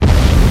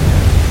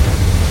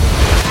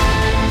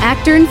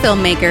Actor and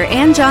filmmaker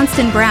Ann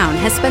Johnston Brown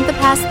has spent the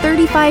past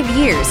 35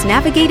 years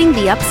navigating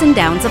the ups and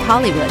downs of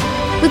Hollywood.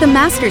 With a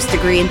master's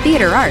degree in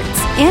theater arts,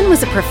 Ann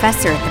was a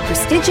professor at the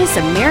prestigious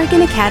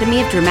American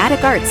Academy of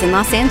Dramatic Arts in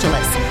Los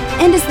Angeles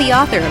and is the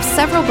author of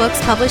several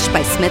books published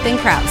by Smith &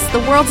 Krause, the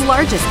world's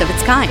largest of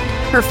its kind.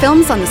 Her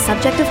films on the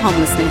subject of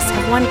homelessness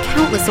have won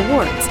countless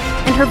awards,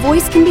 and her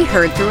voice can be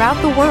heard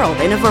throughout the world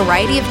in a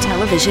variety of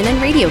television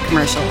and radio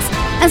commercials,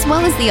 as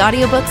well as the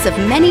audiobooks of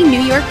many New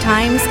York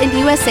Times and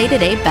USA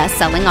Today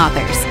best-selling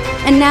authors.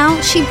 And now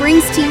she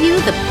brings to you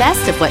the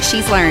best of what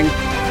she's learned.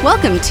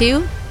 Welcome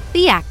to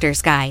The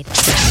Actor's Guide.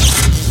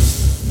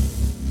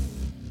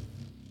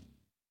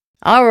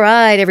 All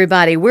right,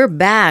 everybody, we're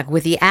back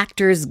with The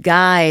Actor's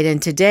Guide,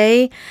 and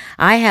today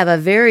I have a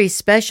very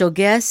special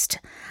guest,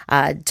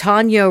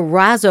 Tanya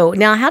Razo.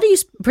 Now, how do you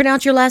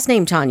pronounce your last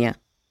name, Tanya?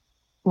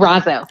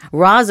 Razo.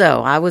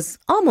 Razo. I was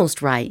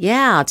almost right.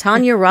 Yeah,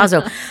 Tanya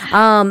Razo.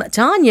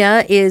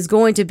 Tanya is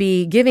going to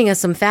be giving us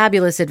some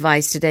fabulous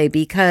advice today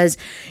because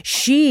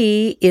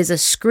she is a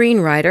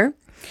screenwriter.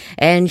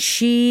 And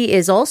she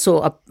is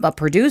also a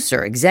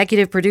producer,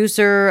 executive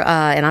producer,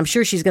 and I'm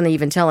sure she's going to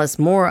even tell us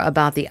more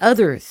about the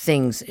other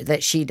things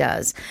that she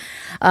does.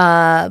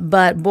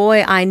 But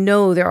boy, I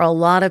know there are a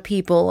lot of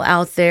people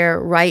out there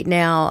right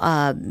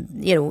now,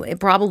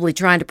 probably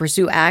trying to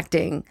pursue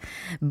acting,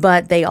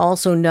 but they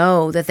also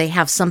know that they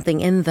have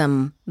something in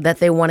them that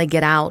they want to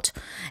get out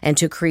and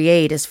to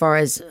create as far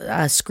as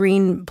a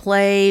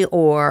screenplay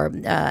or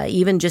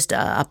even just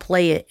a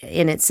play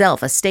in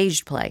itself, a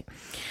staged play.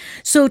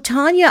 So,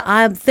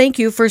 Tanya, thank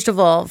you, first of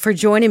all, for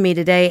joining me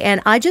today.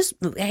 And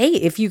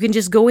if you can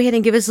just go ahead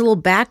and give us a little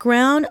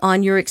background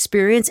on your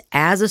experience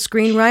as a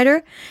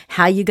screenwriter,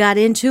 how you got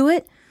into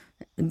it.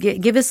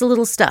 Give us a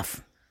little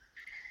stuff.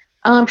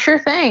 Sure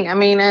thing. I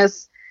mean,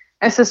 as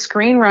a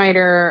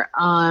screenwriter,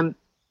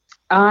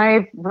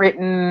 I've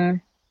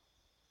written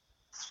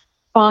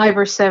 5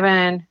 or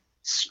 7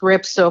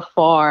 scripts so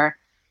far.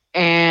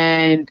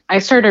 And I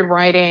started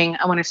writing,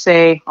 I want to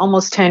say,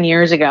 almost 10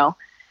 years ago.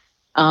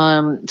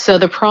 So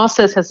the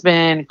process has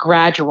been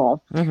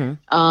gradual. Mm-hmm.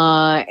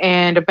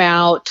 And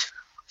about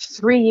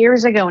 3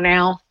 years ago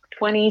now,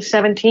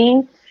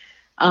 2017,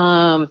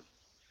 my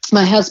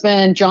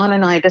husband, John,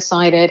 and I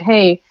decided,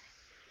 hey,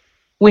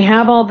 we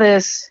have all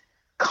this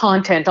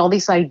content, all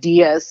these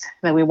ideas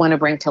that we want to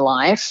bring to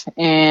life.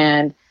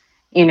 And,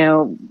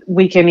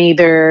 we can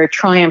either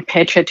try and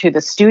pitch it to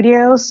the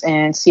studios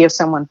and see if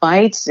someone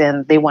bites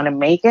and they want to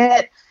make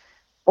it,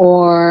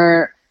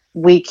 or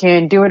we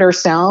can do it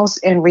ourselves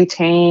and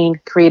retain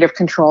creative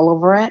control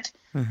over it,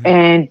 mm-hmm.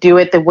 and do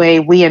it the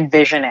way we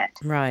envision it,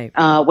 right?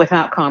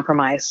 Without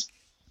compromise.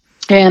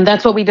 And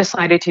that's what we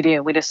decided to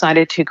do. We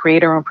decided to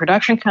create our own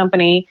production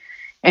company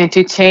and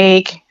to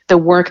take the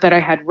work that I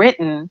had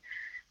written.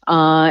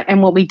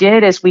 And what we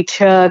did is we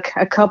took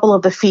a couple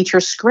of the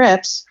feature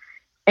scripts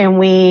and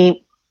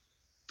we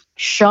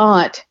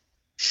shot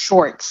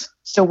shorts.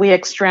 So we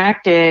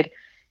extracted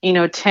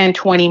 10,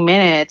 20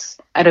 minutes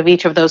out of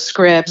each of those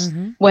scripts,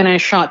 mm-hmm. when I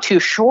shot 2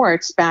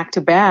 shorts back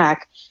to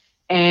back.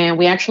 And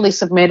we actually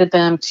submitted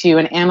them to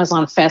an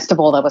Amazon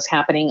festival that was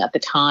happening at the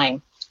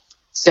time.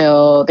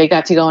 So they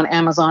got to go on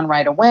Amazon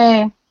right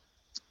away.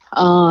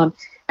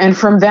 And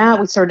from that,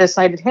 we sort of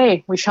decided,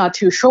 hey, we shot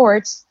 2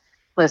 shorts.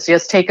 Let's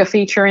just take a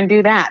feature and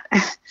do that.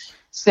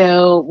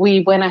 So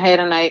we went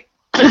ahead and I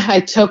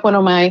took one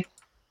of my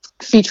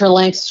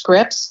feature-length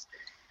scripts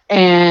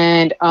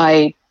and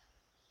I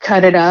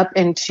cut it up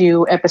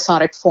into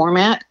episodic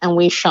format, and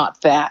we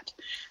shot that.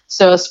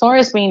 So as far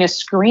as being a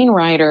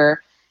screenwriter,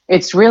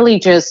 it's really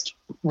just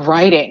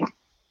writing.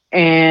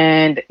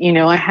 And,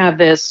 I have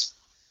this,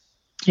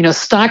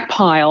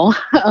 stockpile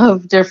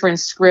of different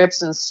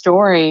scripts and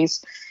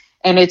stories,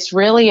 and it's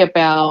really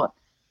about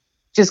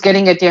just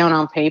getting it down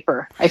on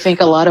paper. I think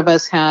a lot of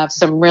us have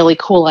some really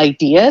cool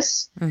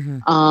ideas, mm-hmm.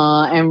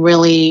 And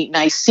really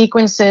nice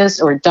sequences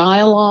or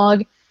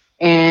dialogue.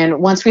 And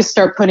once we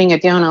start putting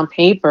it down on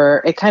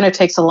paper, it kind of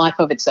takes a life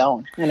of its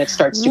own, and it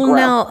starts to grow.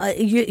 Now,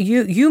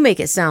 you make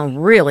it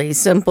sound really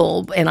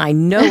simple, and I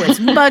know it's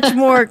much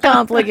more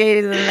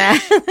complicated than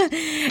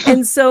that.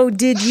 And so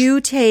did you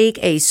take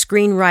a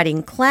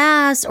screenwriting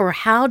class, or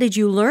how did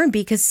you learn?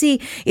 Because, see,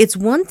 it's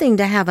one thing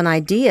to have an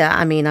idea.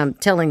 I mean, I'm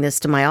telling this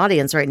to my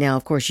audience right now.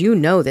 Of course, you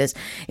know this.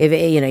 If,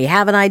 you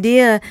have an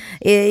idea,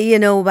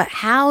 but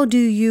how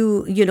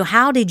do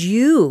how did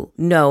you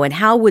know, and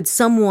how would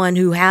someone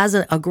who has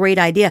a great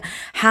idea,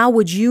 how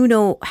would you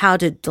know how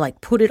to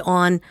put it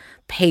on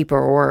paper,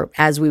 or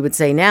as we would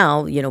say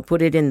now,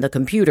 put it in the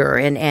computer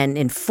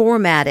and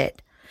format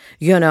it,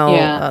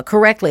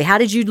 correctly? How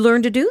did you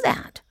learn to do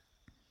that?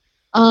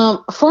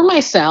 For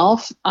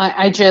myself,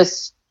 I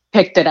just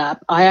picked it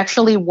up. I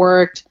actually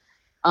worked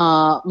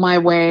my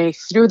way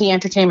through the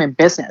entertainment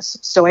business.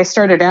 So I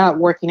started out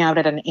working out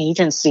at an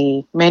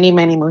agency many,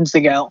 many moons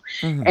ago.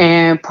 Mm-hmm.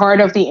 And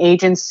part of the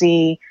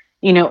agency,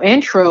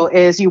 intro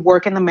is you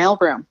work in the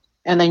mailroom.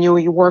 And then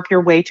you work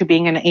your way to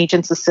being an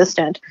agent's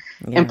assistant.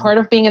 Yeah. And part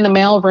of being in the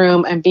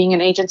mailroom and being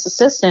an agent's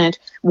assistant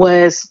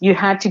was you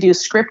had to do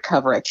script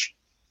coverage.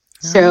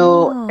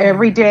 So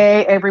every Oh.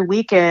 day, every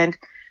weekend,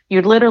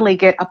 you'd literally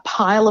get a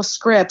pile of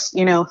scripts,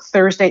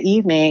 Thursday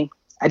evening,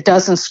 a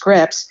dozen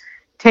scripts,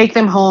 take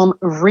them home,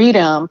 read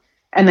them,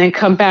 and then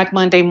come back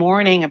Monday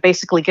morning and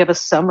basically give a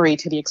summary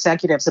to the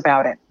executives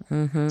about it.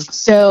 Mm-hmm.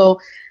 So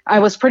I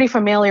was pretty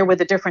familiar with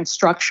the different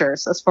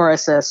structures as far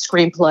as a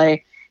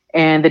screenplay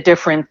and the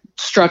different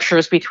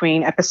structures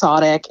between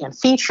episodic and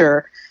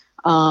feature.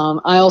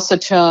 I also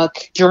took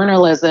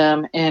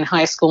journalism in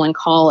high school and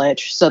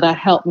college, so that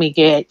helped me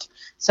get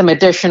some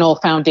additional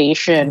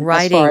foundation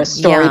as far as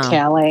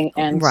storytelling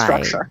and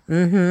structure.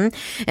 Mm-hmm.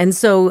 And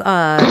so,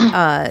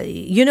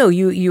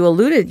 you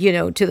alluded,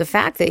 to the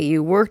fact that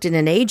you worked in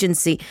an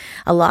agency.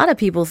 A lot of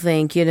people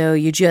think,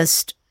 you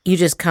just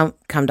come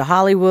to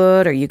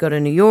Hollywood, or you go to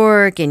New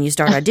York and you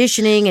start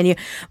auditioning,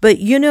 but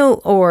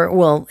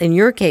in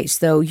your case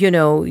though,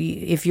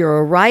 if you're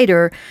a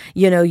writer,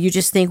 you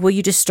just think, well,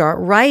 you just start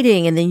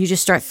writing and then you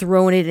just start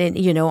throwing it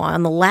in,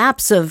 on the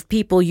laps of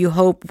people you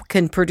hope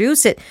can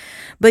produce it.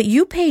 But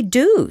you paid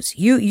dues.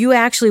 You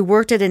actually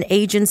worked at an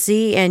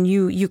agency, and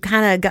you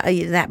kind of got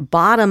that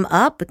bottom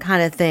up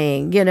kind of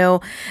thing,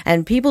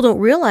 and people don't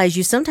realize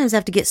you sometimes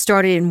have to get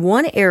started in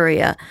one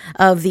area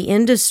of the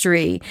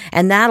industry,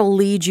 and that'll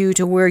lead you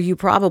to where you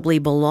probably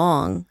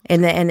belong.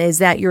 And is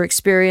that your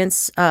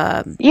experience?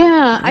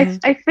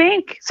 I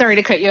think, sorry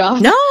to cut you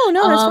off. No,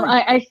 that's fine.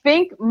 I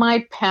think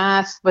my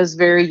path was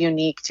very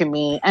unique to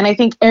me. And I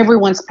think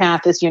everyone's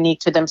path is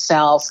unique to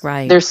themselves,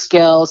 right, their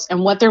skills,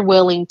 and what they're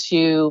willing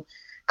to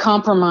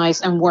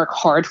compromise and work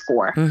hard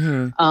for.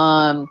 Mm-hmm.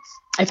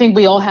 I think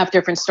we all have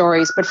different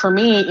stories. But for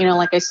me,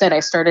 like I said,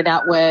 I started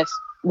out with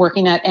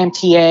working at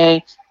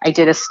MTA. I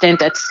did a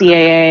stint at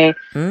CAA.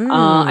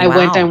 I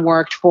went and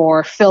worked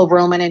for Phil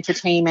Roman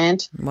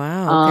Entertainment,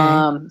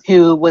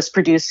 who was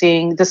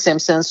producing The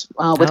Simpsons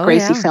with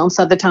Gracie Films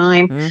at the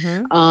time.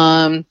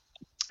 Mm-hmm.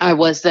 I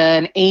was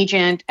an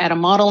agent at a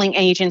modeling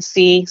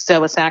agency, so I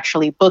was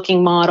actually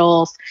booking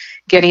models,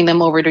 getting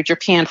them over to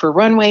Japan for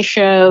runway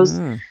shows.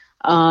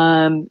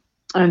 And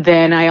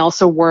then I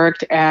also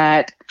worked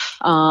at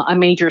a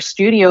major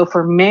studio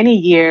for many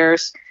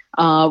years,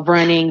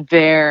 running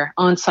their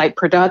on-site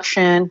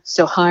production.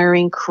 So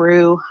hiring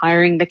crew,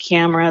 hiring the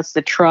cameras,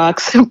 the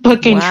trucks,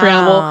 booking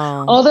travel,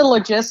 all the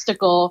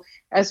logistical,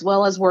 as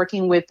well as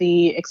working with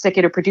the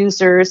executive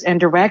producers and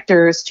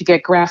directors to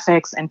get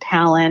graphics and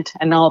talent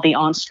and all the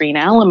on-screen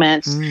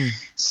elements.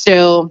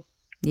 So,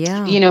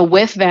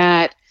 with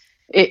that,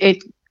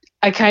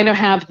 I kind of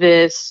have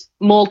this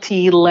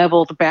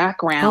multi-leveled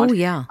background.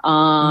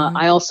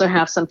 I also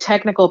have some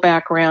technical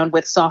background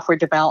with software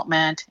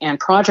development and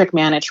project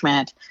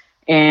management.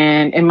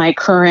 And in my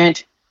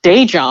current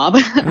day job,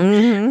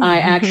 I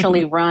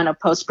actually run a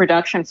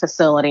post-production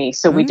facility.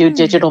 So we do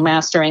digital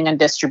mastering and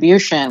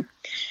distribution.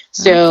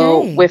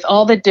 So with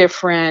all the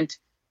different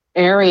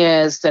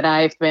areas that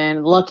I've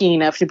been lucky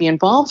enough to be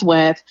involved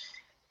with,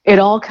 it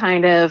all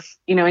kind of,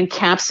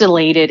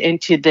 encapsulated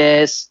into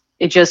this.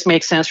 It just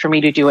makes sense for me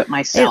to do it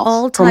myself. It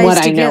all ties from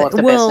what together. I know of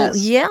the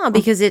business. Yeah,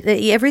 because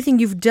everything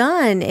you've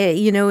done,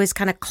 is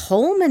kind of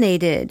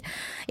culminated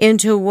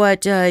into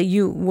what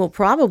you will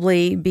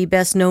probably be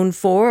best known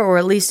for, or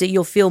at least that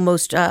you'll feel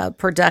most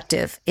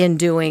productive in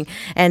doing,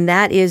 and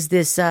that is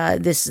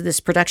this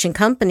production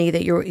company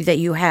that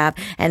you have.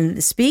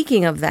 And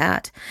speaking of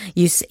that,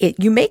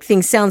 you make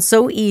things sound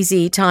so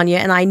easy, Tanya,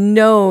 and I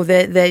know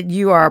that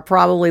you are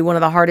probably one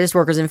of the hardest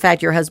workers. In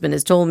fact, your husband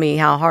has told me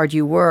how hard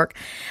you work.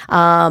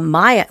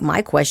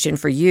 My question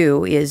for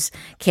you is,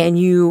 can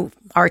you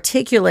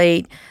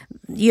articulate,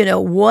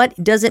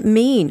 what does it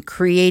mean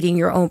creating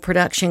your own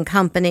production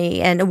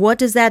company, and what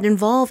does that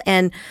involve?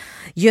 And,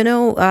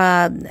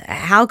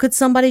 how could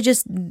somebody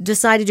just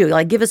decide to do it?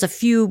 Like, give us a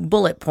few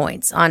bullet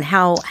points on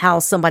how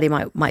somebody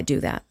might do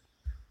that.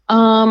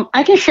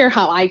 I can share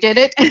how I did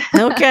it.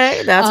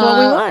 Okay. That's what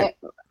we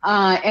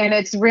want. And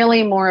it's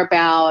really more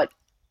about,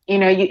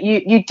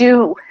 you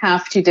do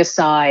have to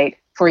decide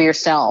for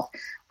yourself.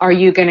 Are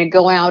you going to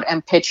go out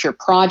and pitch your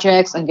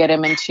projects and get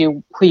them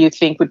into who you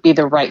think would be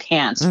the right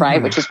hands,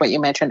 right? Which is what you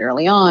mentioned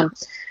early on.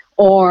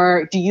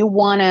 Or do you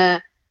want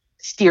to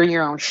steer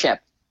your own ship?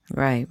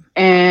 Right.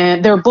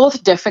 And they're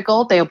both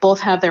difficult. They both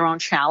have their own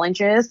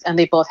challenges, and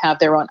they both have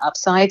their own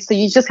upsides. So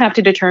you just have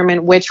to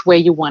determine which way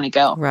you want to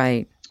go.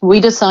 Right. We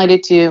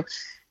decided to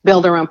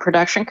build our own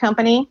production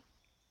company,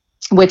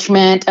 which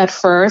meant at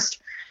first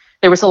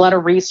there was a lot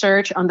of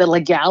research on the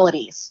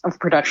legalities of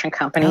production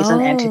companies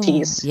and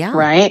entities,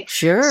 right?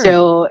 Sure.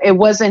 So it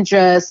wasn't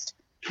just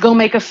go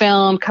make a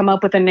film, come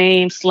up with a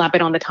name, slap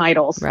it on the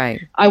titles. Right.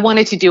 I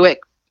wanted to do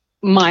it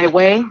my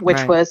way,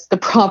 which was the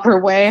proper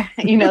way,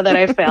 that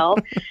I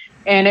felt.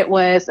 And it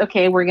was,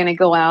 okay, we're going to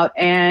go out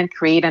and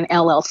create an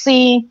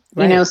LLC,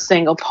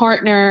 single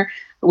partner.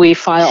 We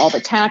file all the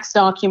tax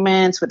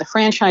documents with the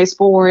franchise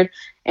board,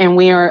 and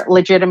we are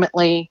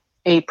legitimately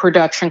a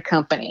production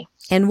company.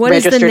 And what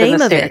is the name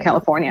of it?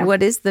 California.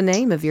 What is the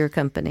name of your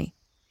company?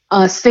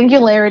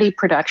 Singularity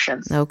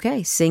Productions.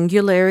 Okay,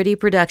 Singularity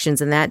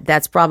Productions, and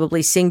that's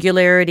probably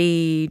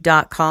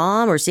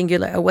singularity.com or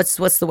what's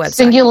the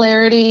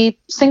website?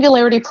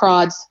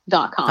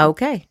 Singularityprods.com.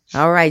 Okay.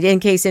 All right. In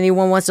case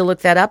anyone wants to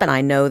look that up, and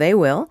I know they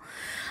will.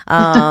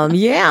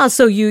 Yeah.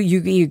 So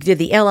you did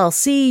the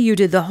LLC, you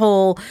did the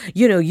whole,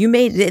 you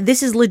made,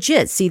 this is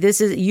legit. See,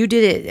 you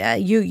did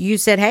it. You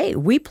said, hey,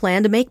 we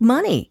plan to make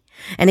money.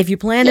 And if you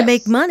plan to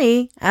make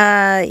money,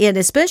 and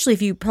especially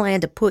if you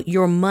plan to put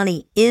your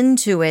money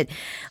into it,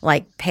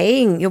 like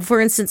paying, for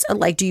instance,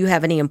 like, do you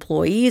have any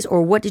employees,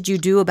 or what did you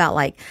do about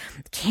like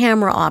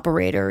camera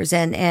operators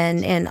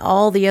and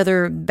all the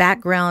other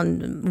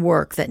background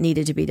work that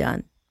needed to be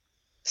done?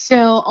 So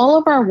all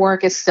of our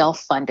work is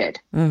self-funded.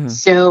 Mm-hmm.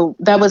 So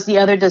that was the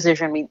other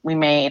decision we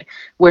made,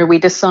 where we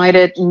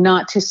decided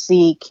not to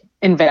seek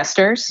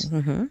investors.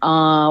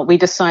 Mm-hmm. We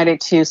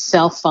decided to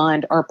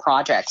self-fund our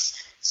projects.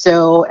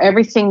 So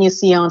everything you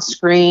see on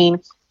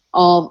screen,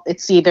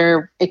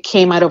 it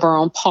came out of our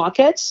own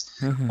pockets,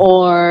 mm-hmm.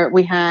 or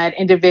we had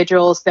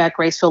individuals that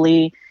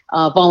gracefully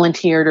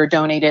volunteered or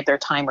donated their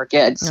time or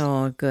goods.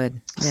 Oh,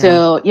 good. Yeah.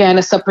 So, and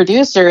as a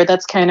producer,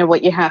 that's kind of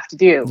what you have to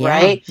do,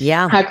 right?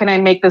 Yeah. How can I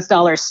make this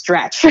dollar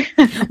stretch?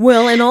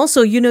 Well, and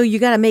also, you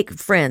got to make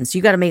friends.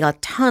 You got to make a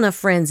ton of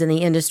friends in the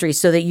industry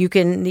so that you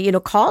can,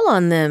 call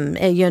on them,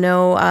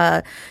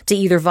 to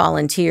either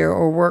volunteer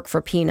or work for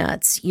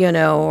peanuts,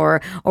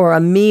 or a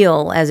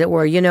meal, as it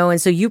were,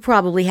 and so you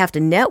probably have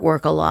to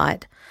network a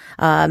lot.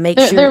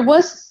 There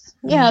was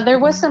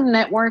some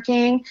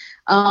networking,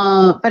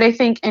 but I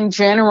think in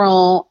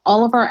general,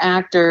 all of our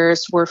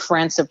actors were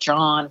friends of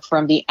John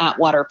from the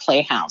Atwater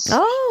Playhouse.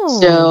 Oh.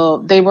 So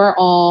they were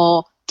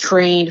all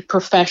trained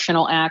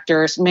professional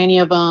actors, many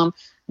of them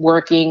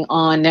working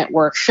on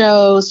network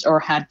shows or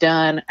had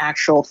done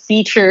actual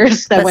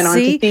features that went on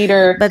to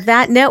theater. But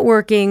that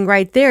networking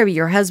right there,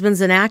 your husband's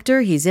an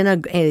actor. He's in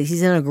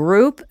a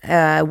group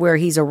where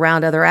he's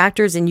around other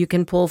actors, and you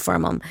can pull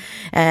from them.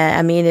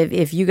 I mean,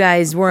 if you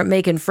guys weren't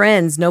making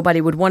friends, nobody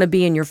would want to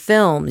be in your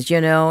films,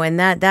 and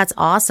that's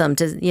awesome.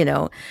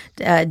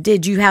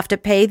 Did you have to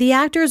pay the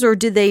actors, or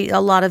did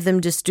a lot of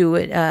them just do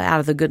it out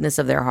of the goodness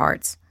of their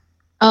hearts?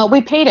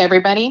 We paid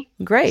everybody.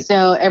 Great.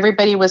 So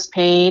everybody was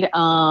paid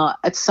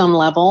at some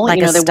level. Like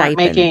a they stipend. weren't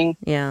making.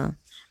 Yeah.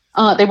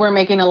 They weren't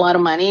making a lot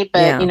of money,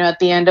 but at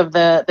the end of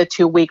the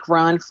 2-week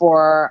run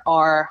for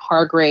our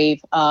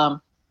Hargrave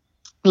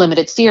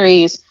limited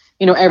series,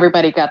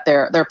 everybody got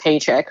their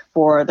paycheck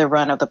for the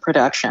run of the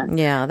production.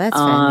 Yeah, that's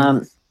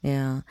fantastic.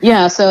 Yeah.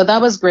 Yeah, so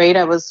that was great.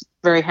 I was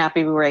very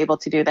happy we were able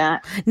to do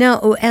that.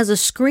 Now, as a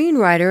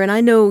screenwriter, and I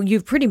know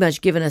you've pretty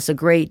much given us a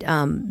great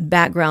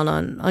background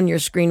on your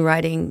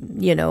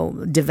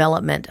screenwriting,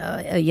 development,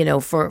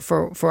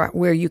 for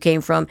where you came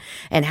from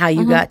and how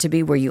you mm-hmm. got to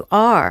be where you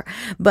are.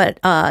 But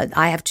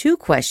I have two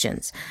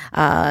questions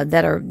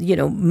that are,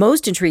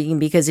 most intriguing,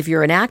 because if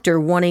you're an actor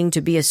wanting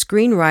to be a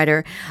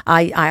screenwriter,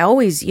 I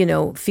always,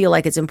 feel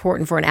like it's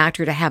important for an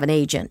actor to have an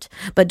agent.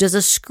 But does a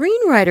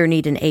screenwriter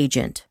need an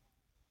agent?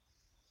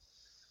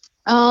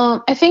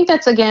 I think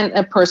that's, again,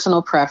 a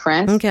personal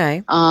preference.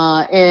 Okay.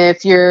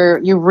 If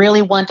you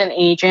really want an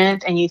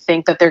agent and you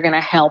think that they're going to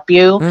help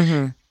you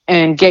mm-hmm.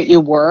 and get you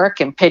work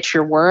and pitch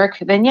your work,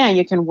 then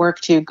you can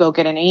work to go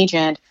get an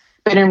agent.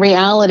 But in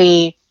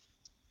reality,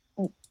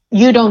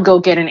 you don't go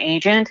get an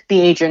agent. The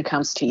agent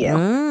comes to you.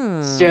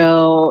 Mm.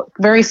 So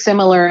very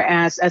similar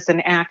as an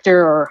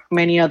actor or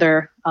many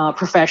other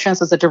professions,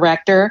 as a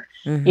director.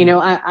 Mm-hmm.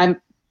 I'm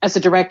as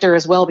a director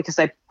as well, because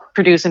I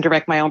produce and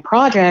direct my own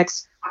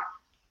projects.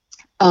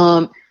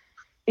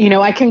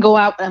 I can go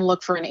out and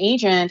look for an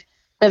agent,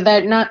 but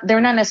they're not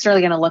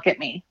necessarily going to look at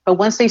me. But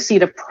once they see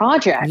the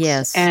project,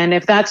 yes. and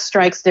if that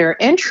strikes their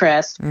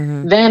interest,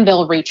 mm-hmm. then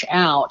they'll reach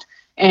out.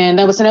 And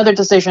that was another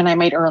decision I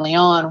made early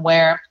on,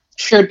 where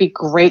sure, it'd be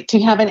great to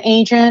have an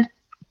agent,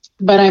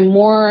 but I'm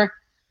more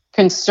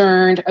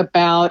concerned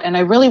about, and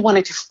I really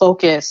wanted to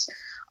focus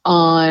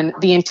on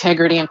the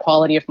integrity and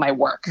quality of my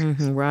work.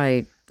 Mm-hmm,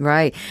 right.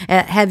 Right.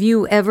 Have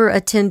you ever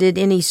attended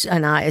any,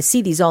 and I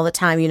see these all the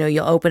time,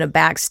 you'll open a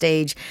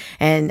Backstage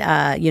and,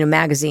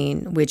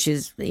 magazine, which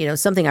is,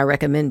 something I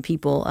recommend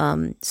people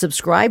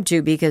subscribe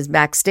to, because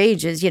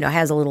Backstage is,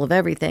 has a little of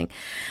everything.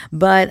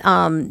 But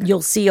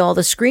you'll see all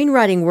the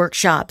screenwriting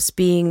workshops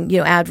being,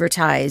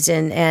 advertised.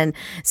 And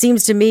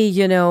seems to me,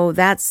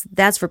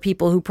 that's for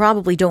people who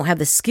probably don't have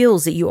the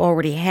skills that you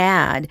already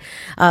had.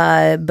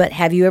 But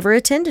have you ever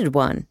attended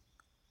one?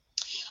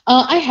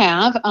 I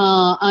have.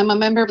 I'm a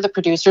member of the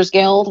Producers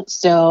Guild,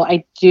 so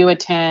I do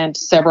attend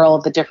several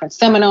of the different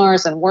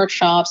seminars and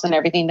workshops and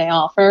everything they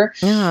offer.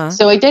 Uh-huh.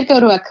 So I did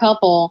go to a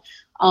couple.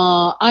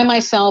 I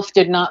myself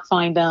did not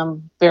find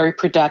them very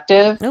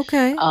productive.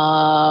 Okay.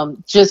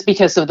 Just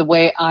because of the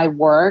way I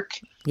work.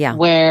 Yeah.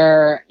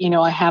 Where,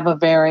 I have a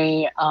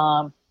very,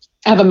 I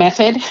have a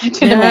method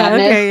to the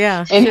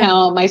madness and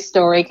how my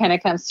story kind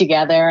of comes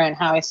together and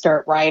how I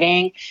start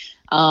writing.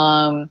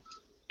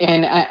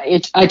 and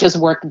I just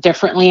work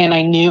differently, and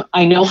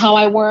I know how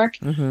I work.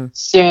 Mm-hmm.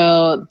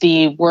 So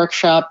the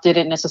workshop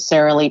didn't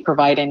necessarily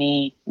provide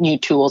any new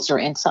tools or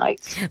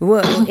insights.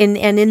 Well,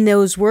 in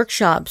those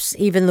workshops,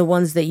 even the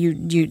ones that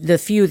the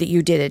few that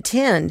you did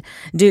attend,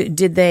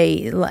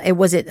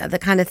 was it the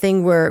kind of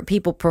thing where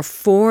people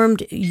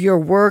performed your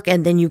work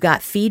and then you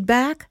got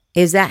feedback?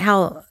 Is that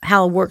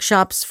how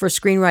workshops for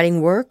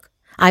screenwriting work?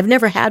 I've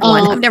never had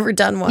one. I've never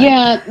done one.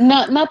 Yeah,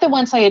 not the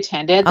ones I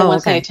attended. The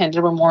ones I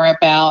attended were more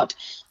about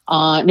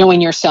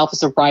knowing yourself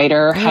as a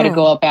writer, how to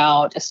go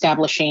about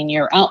establishing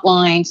your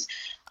outlines,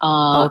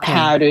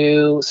 how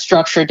to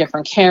structure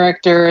different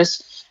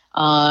characters,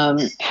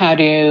 how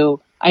to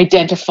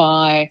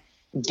identify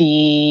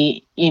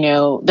the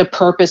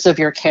purpose of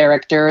your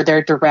character,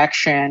 their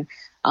direction,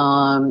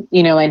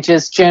 and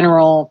just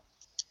general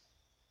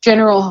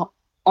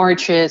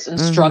arches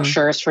and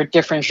structures for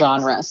different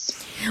genres.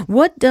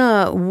 What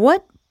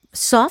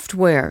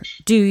software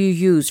do you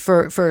use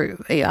for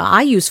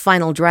I use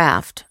Final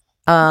Draft.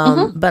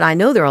 But I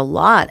know there are a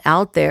lot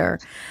out there.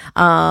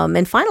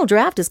 And Final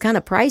Draft is kind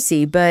of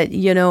pricey, but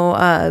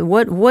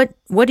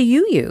what do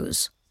you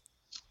use?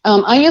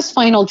 I use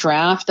Final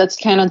Draft. That's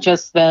kind of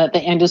just the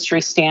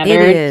industry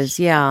standard. It is,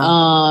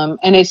 yeah.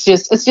 And it's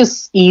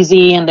just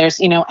easy, and there's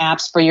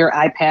apps for your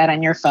iPad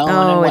and your phone. Oh,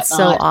 and whatnot. It's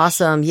so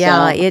awesome.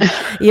 Yeah,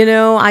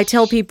 I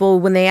tell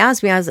people when they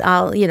ask me,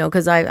 I'll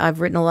because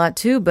I've written a lot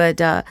too, but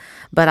I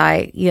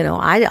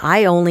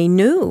only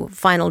knew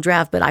Final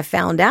Draft, but I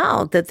found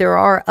out that there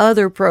are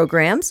other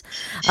programs.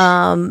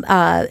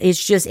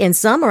 It's just, and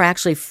some are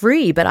actually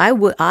free, but I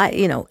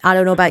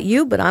don't know about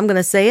you, but I'm going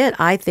to say it.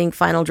 I think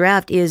Final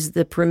Draft is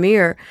the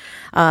premier,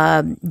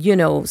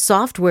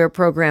 software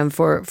program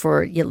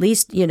for at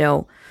least,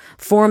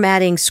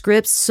 formatting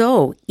scripts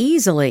so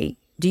easily.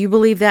 Do you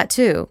believe that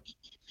too?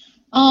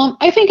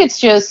 I think it's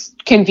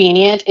just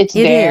convenient. It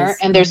there.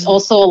 And there's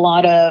also a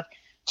lot of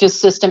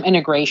just system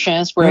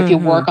integrations where if you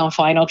work on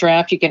Final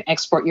Draft, you can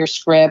export your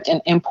script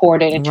and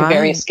import it into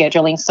various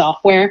scheduling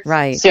software.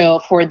 Right. So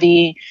for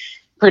the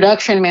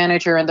production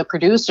manager and the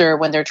producer,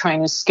 when they're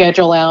trying to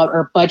schedule out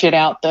or budget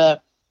out the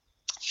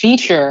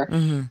feature,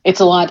 it's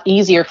a lot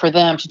easier for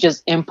them to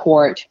just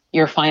import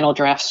your Final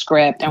Draft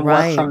script and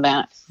work from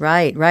that.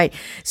 Right.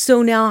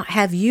 So now,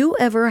 have you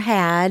ever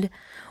had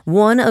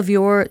one of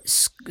your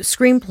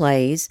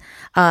screenplays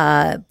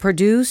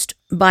produced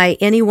by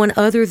anyone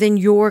other than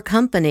your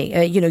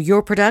company,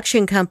 your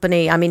production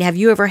company? I mean, have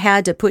you ever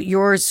had to put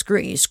your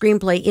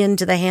screenplay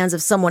into the hands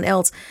of someone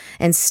else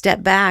and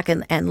step back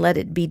and let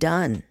it be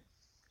done?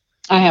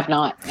 I have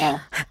not.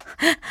 Yeah.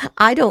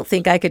 I don't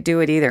think I could do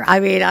it either. I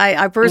mean,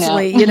 I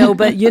personally,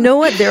 but you know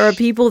what? There are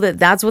people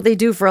that's what they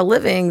do for a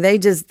living. They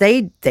just,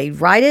 they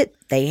write it,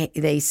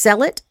 they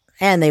sell it,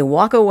 and they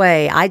walk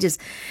away.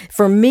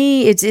 For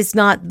me, it's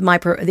not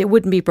it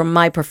wouldn't be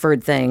my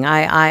preferred thing.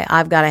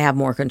 I've got to have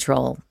more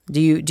control.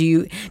 Do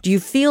you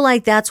feel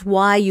like that's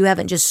why you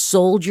haven't just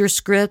sold your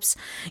scripts?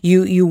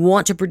 You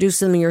want to produce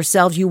them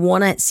yourself. You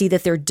want to see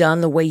that they're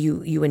done the way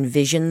you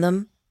envision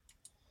them.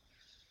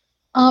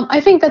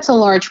 I think that's a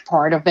large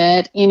part of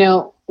it.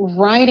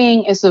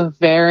 Writing is a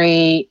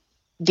very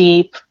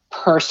deep,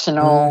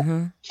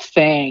 personal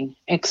thing,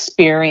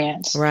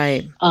 experience.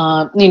 Right.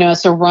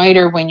 As a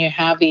writer, when you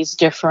have these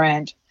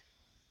different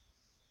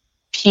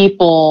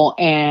people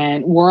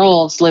and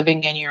worlds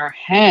living in your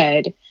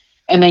head,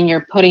 and then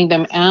you're putting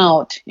them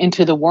out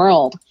into the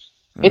world,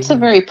 it's a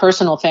very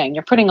personal thing.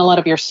 You're putting a lot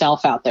of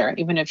yourself out there,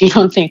 even if you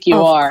don't think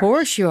you are. Of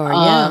course you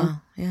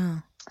are. Yeah.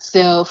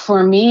 So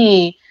for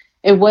me,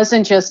 it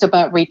wasn't just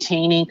about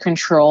retaining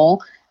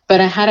control, but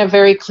I had a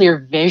very clear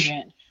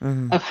vision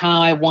of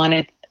how I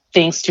wanted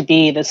things to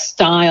be, the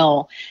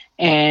style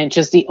and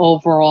just the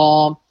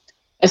overall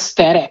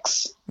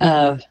aesthetics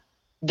of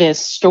this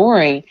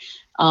story.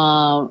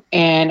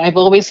 And I've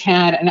always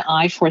had an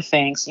eye for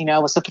things. I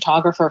was a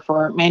photographer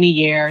for many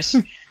years.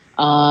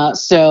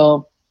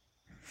 That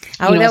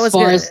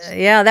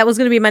was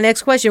going to be my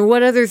next question.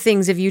 What other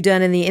things have you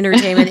done in the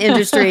entertainment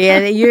industry?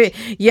 And you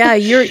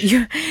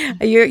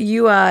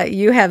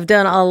have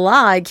done a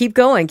lot. Keep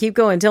going.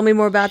 Tell me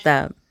more about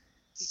that.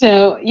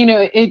 So,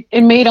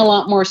 it made a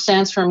lot more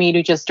sense for me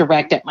to just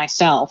direct it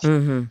myself.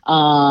 And,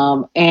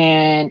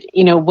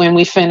 when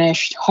we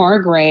finished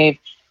Hargrave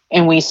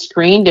and we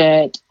screened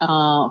it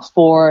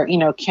for,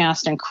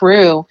 cast and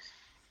crew,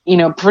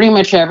 pretty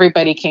much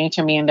everybody came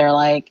to me and they're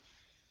like,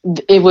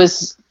 they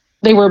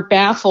were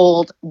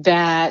baffled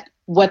that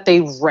what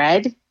they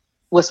read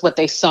was what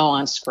they saw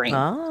on screen.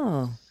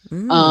 Oh.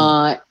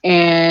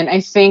 And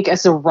I think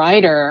as a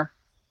writer,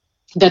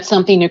 that's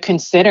something to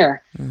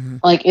consider.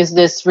 Like, is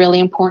this really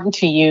important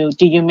to you?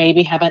 Do you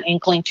maybe have an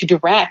inkling to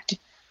direct?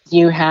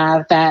 You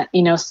have that,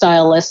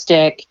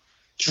 stylistic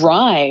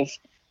drive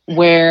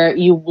where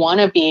you want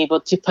to be able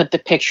to put the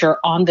picture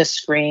on the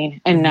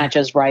screen and not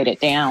just write it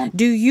down.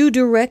 Do you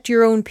direct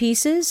your own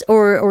pieces,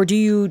 or do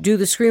you do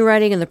the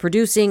screenwriting and the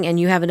producing and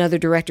you have another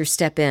director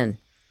step in?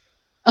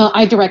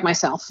 I direct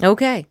myself.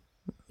 Okay.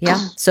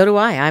 Yeah, so do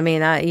I. I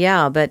mean,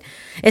 yeah, but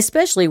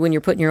especially when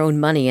you're putting your own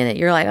money in it,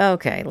 you're like,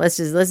 okay,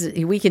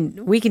 we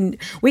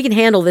can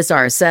handle this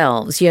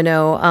ourselves,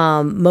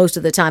 most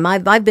of the time.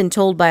 I've been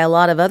told by a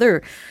lot of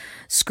other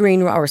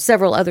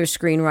several other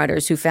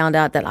screenwriters who found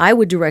out that I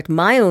would direct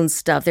my own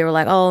stuff. They were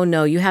like, oh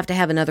no, you have to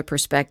have another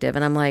perspective.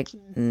 And I'm like,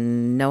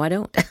 no, I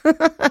don't.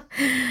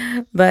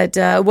 But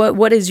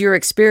what is your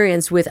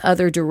experience with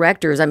other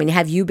directors? I mean,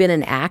 have you been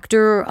an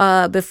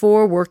actor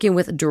before, working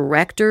with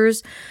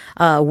directors?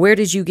 Where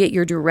did you get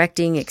your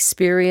directing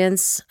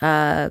experience,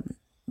 to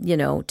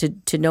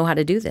know how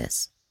to do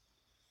this?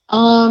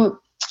 I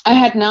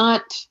had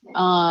not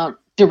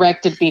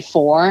directed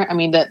before. I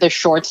mean, the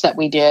shorts that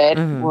we did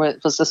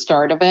was the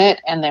start of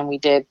it. And then we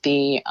did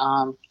the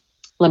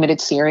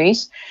limited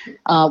series,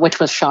 which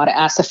was shot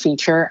as a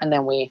feature, and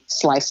then we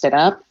sliced it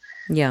up.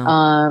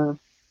 Yeah.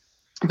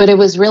 But it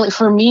was really,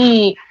 for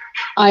me,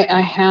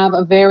 I have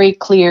a very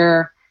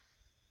clear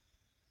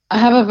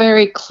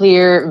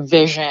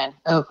vision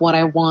of what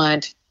I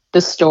want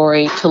the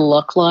story to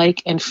look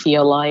like and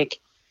feel like.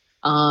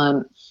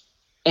 And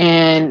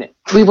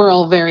we were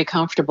all very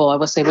comfortable. I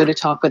was able to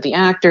talk with the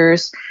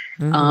actors.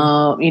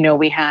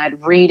 We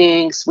had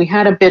readings. We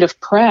had a bit of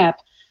prep.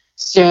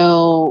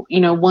 So,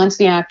 once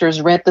the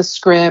actors read the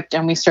script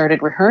and we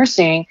started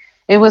rehearsing,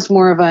 it was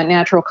more of a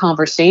natural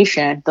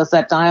conversation. Does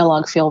that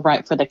dialogue feel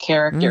right for the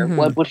character?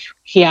 What would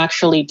he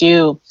actually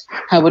do?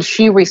 How would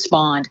she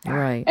respond?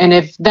 Right. And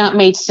if that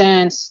made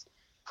sense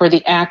for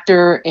the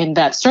actor in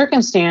that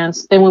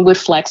circumstance, then we would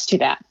flex to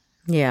that.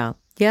 Yeah.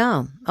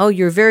 Yeah. Oh,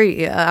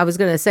 I was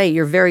going to say,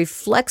 you're very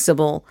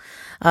flexible.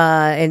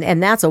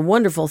 And that's a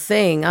wonderful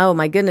thing. Oh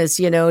my goodness,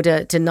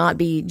 to not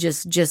be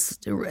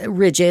just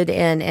rigid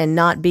and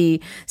not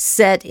be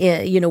set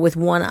in, with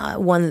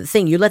one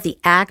thing. You let the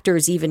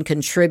actors even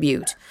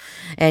contribute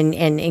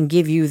and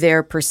give you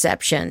their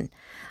perception.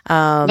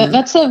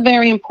 That's a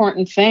very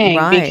important thing,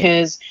 right.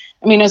 Because,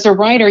 I mean, as a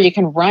writer, you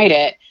can write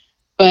it,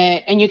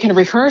 and you can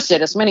rehearse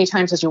it as many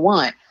times as you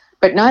want,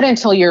 but not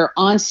until you're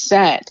on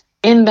set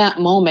in that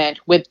moment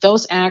with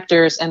those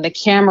actors and the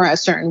camera a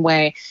certain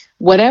way,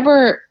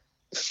 whatever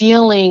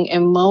feeling,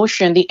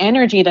 emotion, the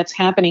energy that's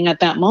happening at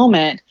that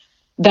moment,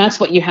 that's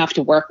what you have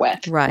to work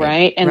with.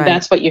 Right. And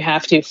that's what you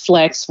have to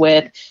flex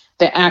with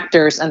the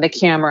actors and the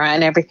camera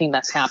and everything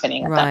that's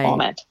happening at that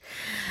moment.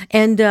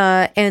 And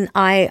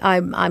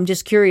I'm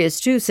just curious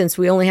too, since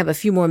we only have a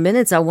few more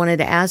minutes, I wanted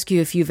to ask you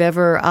if you've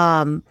ever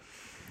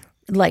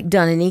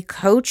done any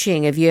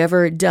coaching? Have you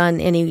ever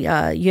done any,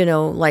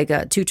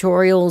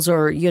 tutorials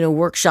or,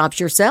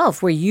 workshops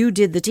yourself where you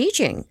did the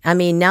teaching? I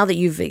mean, now that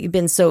you've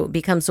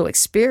become so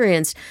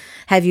experienced,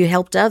 have you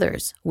helped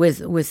others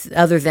with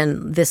other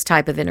than this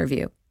type of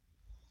interview?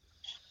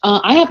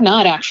 I have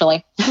not,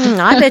 actually.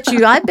 I bet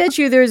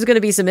you there's going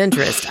to be some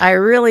interest. I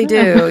really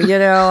do.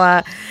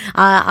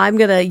 I'm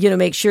going to,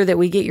 make sure that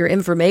we get your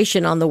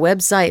information on the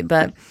website,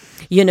 but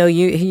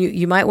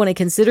you might want to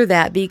consider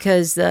that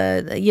because,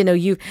 by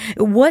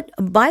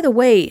the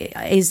way,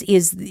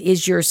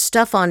 is your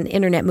stuff on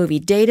Internet Movie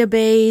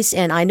Database?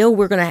 And I know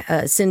we're going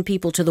to send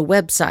people to the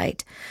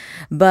website,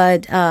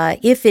 but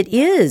if it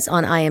is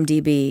on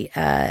IMDb,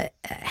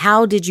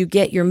 how did you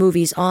get your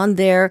movies on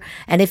there?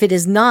 And if it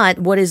is not,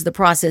 what is the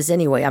process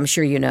anyway? I'm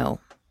sure you know.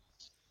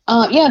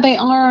 Yeah, they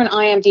are on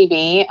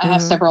IMDb. I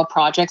have several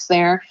projects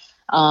there.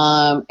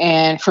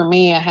 And for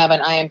me, I have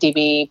an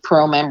IMDb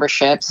Pro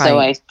membership, so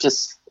I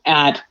just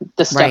add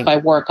the stuff I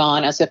work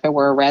on as if it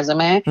were a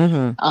resume.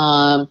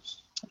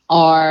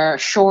 Our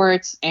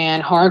shorts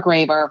and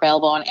Hargrave are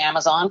available on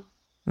Amazon,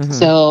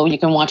 so you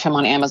can watch them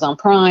on Amazon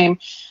Prime.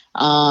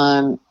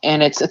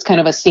 And it's kind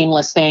of a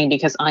seamless thing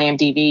because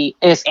IMDb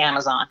is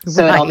Amazon,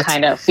 so it all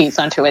kind of feeds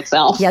onto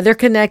itself. Yeah, they're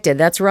connected.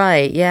 That's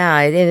right.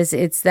 Yeah,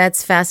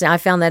 that's fascinating. I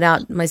found that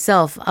out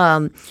myself.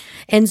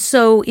 And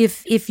so,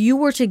 if you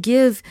were to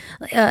give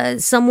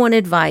someone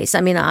advice,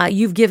 I mean,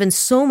 you've given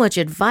so much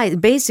advice.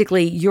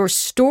 Basically, your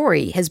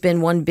story has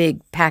been one big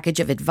package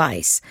of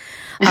advice.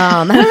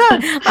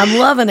 I'm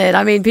loving it.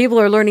 I mean, people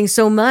are learning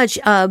so much.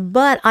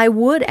 But I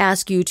would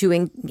ask you to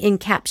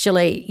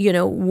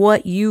encapsulate,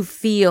 what you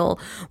feel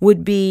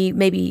would be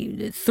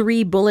maybe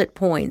 3 bullet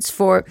points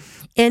for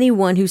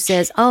anyone who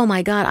says, "Oh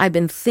my God, I've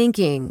been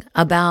thinking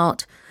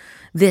about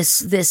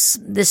this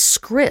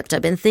script.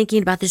 I've been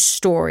thinking about this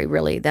story."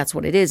 Really, that's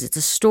what it is. It's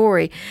a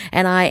story,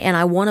 and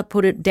I want to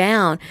put it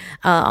down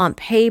on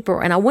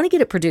paper, and I want to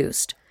get it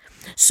produced.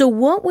 So,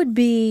 what would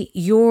be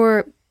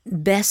your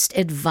best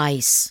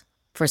advice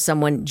for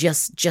someone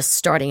just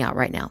starting out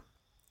right now?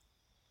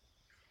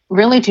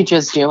 Really, to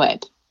just do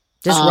it.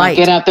 Just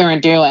get out there and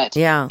do it.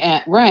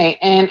 Yeah. Right.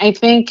 And I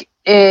think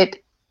I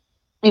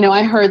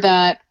heard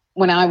that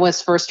when I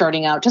was first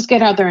starting out, just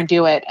get out there and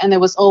do it. And there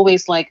was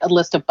always like a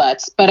list of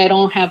buts, but I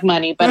don't have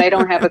money, but I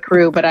don't have a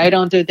crew, but I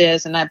don't do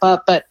this and that,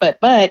 but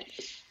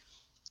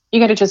You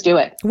got to just do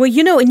it. Well,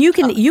 and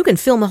you can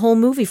film a whole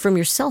movie from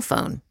your cell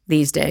phone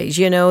these days.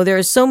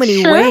 There's so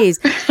many ways.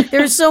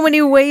 There's so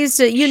many ways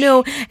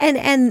to,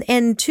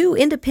 and two,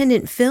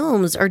 independent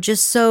films are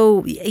just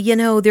so,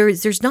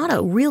 there's not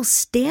a real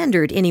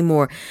standard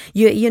anymore.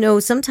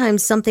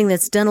 Sometimes something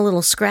that's done a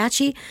little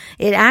scratchy,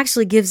 it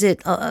actually gives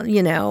it,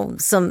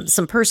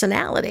 some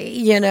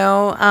personality.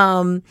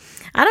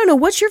 I don't know.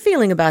 What's your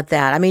feeling about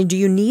that? I mean, do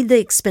you need the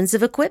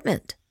expensive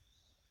equipment?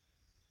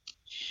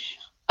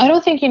 I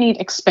don't think you need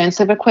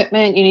expensive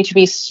equipment. You need to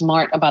be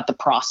smart about the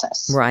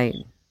process. Right.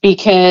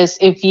 Because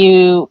if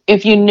you're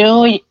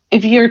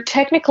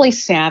technically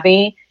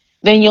savvy,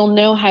 then you'll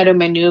know how to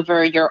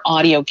maneuver your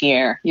audio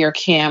gear, your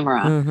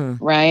camera,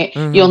 right?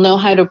 Mm-hmm. You'll know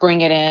how to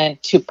bring it in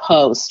to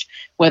post,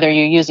 whether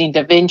you're using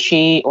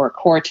DaVinci or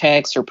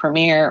Cortex or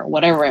Premiere,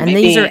 whatever it may be.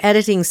 And these are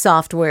editing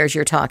softwares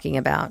you're talking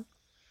about.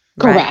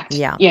 Correct. Right?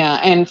 Yeah. Yeah.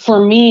 And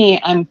for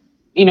me, I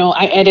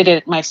edited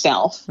it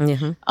myself.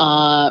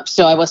 Mm-hmm.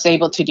 So I was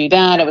able to do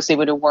that. I was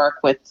able to work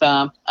with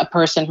a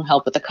person who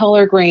helped with the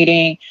color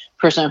grading,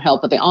 person who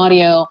helped with the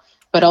audio.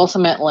 But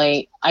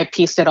ultimately, I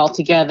pieced it all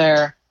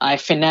together. I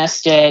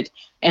finessed it.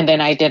 And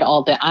then I did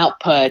all the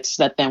outputs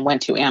that then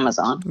went to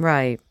Amazon.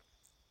 Right.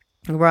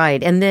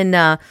 Right. And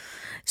then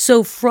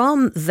so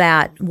from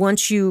that,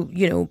 once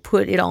you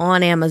put it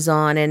on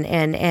Amazon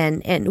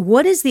and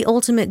what is the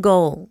ultimate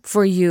goal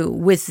for you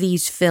with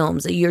these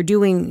films that you're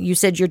doing? You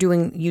said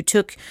you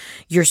took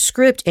your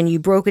script and you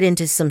broke it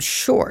into some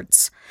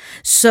shorts.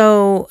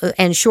 So,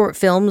 and short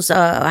films,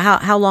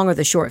 how long are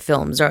the short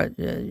films? Are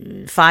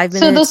 5 minutes?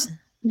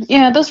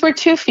 So those were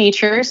two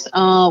features.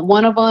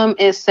 One of them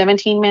is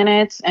 17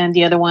 minutes and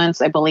the other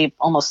one's, I believe,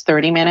 almost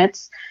 30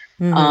 minutes.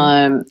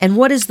 Mm-hmm. And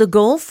what is the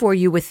goal for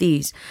you with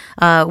these?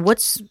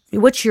 What's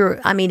your,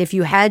 if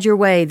you had your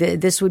way,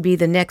 this would be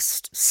the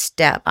next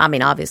step. I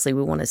mean, obviously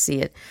we want to see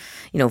it,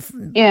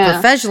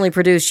 professionally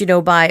produced,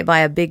 by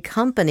a big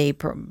company,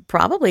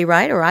 probably,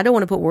 right? Or I don't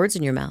want to put words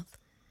in your mouth.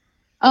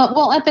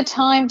 Well, at the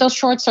time, those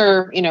shorts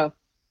are, 2-3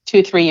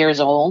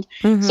 years old.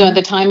 Mm-hmm. So at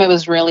the time it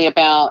was really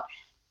about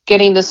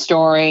getting the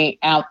story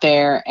out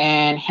there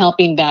and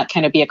helping that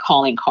kind of be a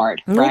calling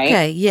card, right?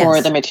 Okay, yes.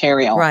 For the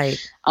material. Right.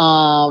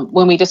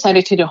 When we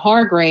decided to do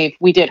Hargrave,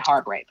 we did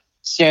Hargrave.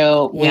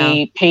 So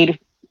we paid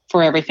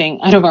for everything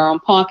out of our own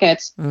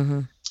pockets,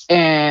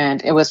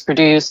 and it was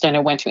produced and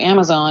it went to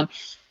Amazon.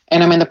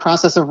 And I'm in the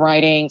process of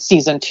writing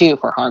season 2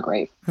 for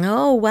Hargrave.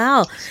 Oh,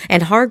 wow.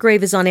 And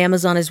Hargrave is on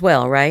Amazon as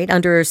well, right?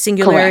 Under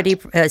Singularity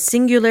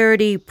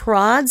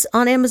Prods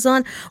on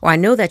Amazon? Or I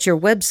know that's your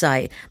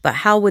website, but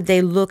how would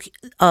they look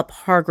up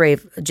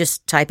Hargrave?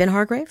 Just type in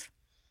Hargrave?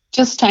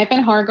 Just type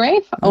in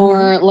Hargrave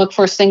or look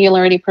for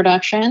Singularity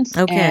Productions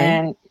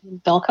and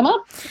they'll come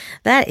up.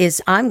 That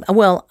is, I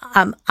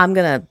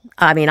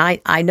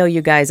know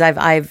you guys,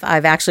 I've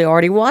actually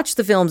already watched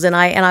the films and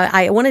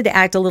I wanted to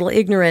act a little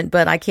ignorant,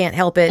 but I can't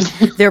help it.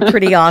 They're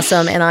pretty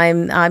awesome. And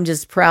I'm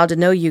just proud to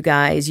know you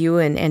guys, you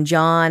and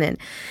John.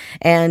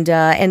 And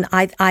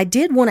I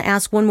did want to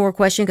ask one more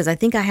question because I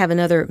think I have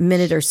another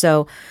minute or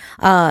so.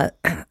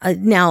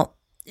 Now,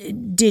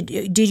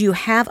 did you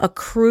have a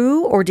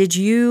crew or did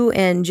you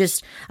and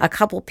just a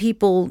couple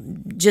people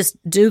just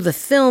do the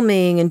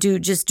filming and do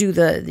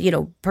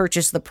the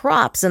purchase the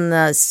props and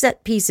the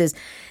set pieces?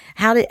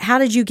 How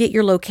did you get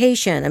your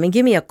location? I mean,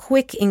 give me a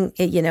quick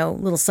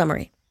little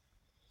summary.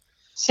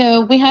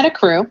 So we had a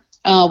crew.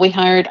 We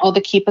hired all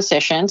the key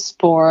positions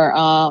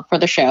for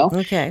the show.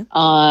 Okay.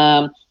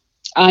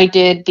 I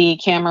did the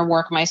camera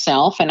work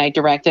myself and I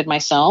directed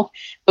myself,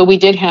 but we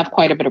did have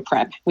quite a bit of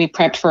prep. We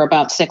prepped for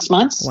about 6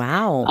 months.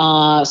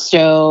 Wow.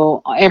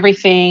 So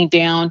everything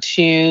down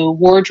to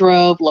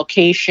wardrobe,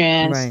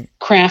 locations,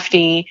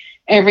 crafty,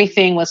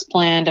 everything was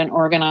planned and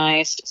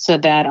organized so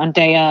that on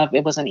day of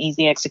it was an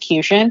easy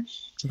execution.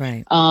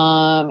 Right.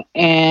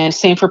 And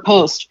same for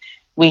post.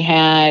 We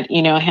had,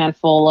 a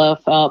handful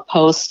of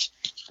post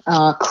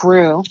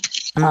crew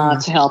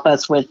to help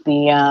us with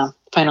the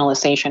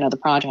finalization of the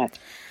project.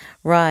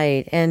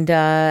 Right. And,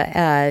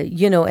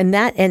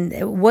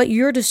 and what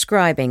you're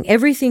describing,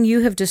 everything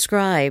you have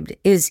described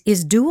is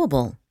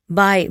doable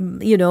by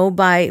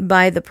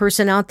the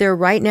person out there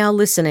right now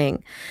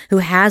listening who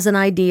has an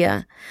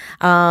idea.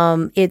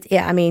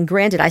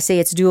 Granted, I say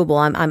it's doable.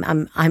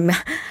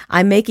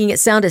 I'm making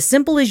it sound as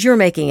simple as you're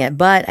making it,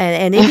 but,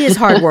 and it is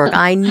hard work.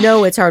 I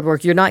know it's hard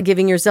work. You're not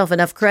giving yourself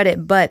enough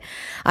credit, but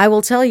I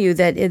will tell you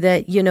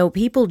that,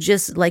 people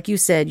just, like you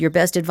said, your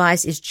best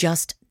advice is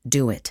just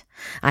do it.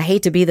 I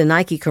hate to be the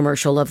Nike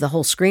commercial of the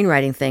whole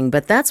screenwriting thing,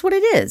 but that's what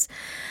it is.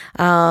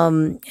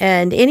 And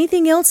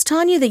anything else,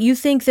 Tanya, that you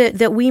think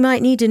that we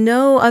might need to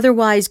know?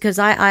 Otherwise, because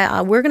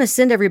we're going to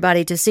send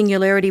everybody to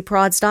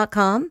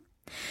singularityprods.com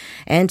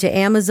and to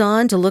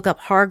Amazon to look up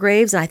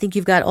Hargraves. And I think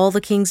you've got All the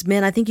King's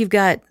Men. I think you've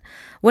got,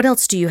 what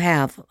else do you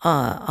have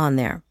on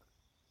there?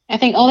 I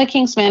think All the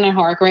King's Men and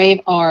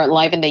Hargrave are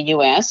live in the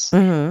U.S.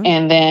 Mm-hmm.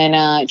 And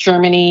then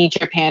Germany,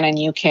 Japan, and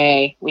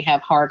UK, we have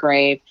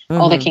Hargrave,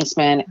 All the King's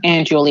Men,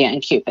 and Julia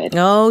and Cupid.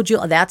 Oh,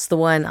 that's the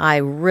one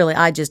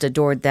I just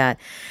adored that.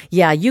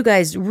 Yeah, you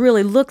guys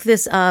really look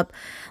this up.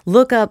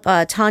 look up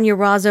Tanya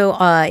Razo.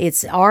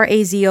 It's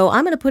Razo.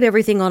 I'm going to put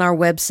everything on our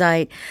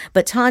website.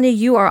 But Tanya,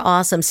 you are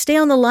awesome. Stay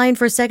on the line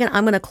for a second.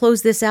 I'm going to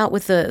close this out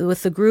with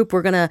the group.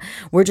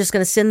 We're just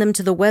going to send them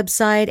to the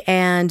website.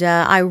 And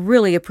I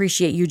really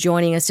appreciate you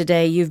joining us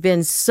today. You've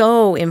been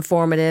so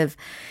informative,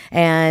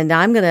 and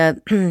I'm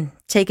going to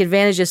take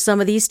advantage of some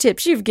of these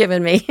tips you've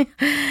given me.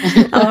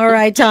 All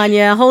right,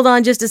 Tanya, hold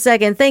on just a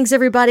second. Thanks,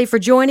 everybody, for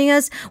joining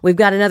us. We've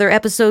got another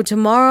episode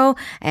tomorrow,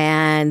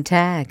 and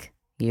Tag,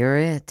 you're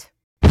it.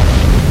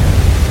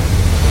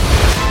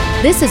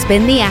 This has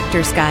been The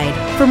Actor's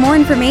Guide. For more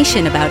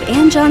information about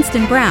Ann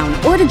Johnston Brown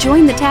or to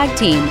join the tag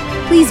team,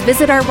 please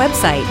visit our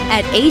website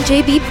at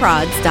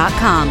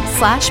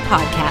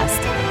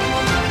ajbprods.com/podcast.